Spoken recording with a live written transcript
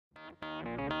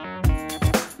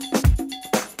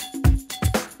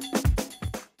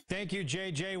Thank you,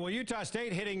 JJ. Well, Utah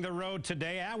State hitting the road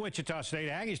today at Wichita State.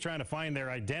 Aggies trying to find their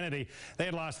identity. They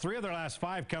had lost 3 of their last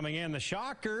 5 coming in. The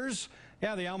Shockers,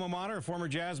 yeah, the alma mater, former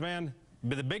Jazzman,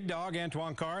 the big dog,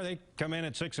 Antoine Carr, they come in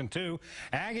at 6-2.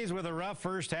 Aggies with a rough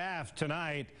first half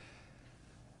tonight.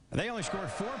 They only scored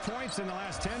 4 points in the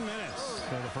last 10 minutes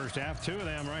of the first half. 2 of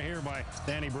them right here by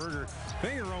Danny Berger.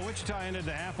 Finger roll, Wichita ended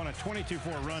the half on a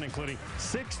 22-4 run, including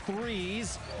 6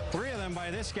 threes. 3 of them by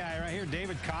this guy right here,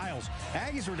 David Kiles.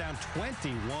 Aggies were down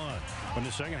 21. In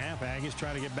the second half, Aggies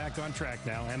try to get back on track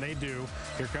now, and they do.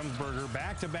 Here comes Berger.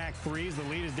 Back-to-back threes. The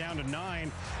lead is down to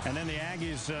 9. And then the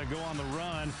Aggies go on the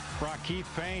run. Keith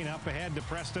Payne up ahead to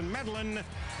Preston Medlin.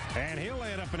 And he'll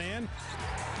lay it up and in.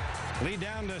 Lead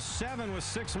down to 7 with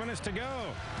 6 minutes to go.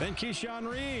 Then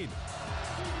Keyshawn Reed.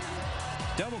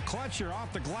 Double clutcher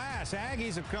off the glass.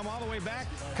 Aggies have come all the way back,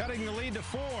 cutting the lead to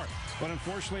 4. But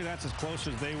unfortunately, that's as close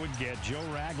as they would get. Joe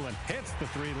Ragland hits the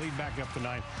 3, lead back up to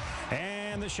 9.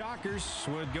 And the Shockers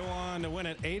would go on to win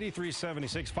it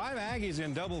 83-76. 5 Aggies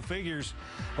in double figures,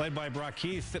 led by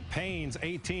Keith Payne's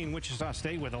 18. Wichita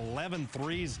State with 11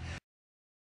 threes.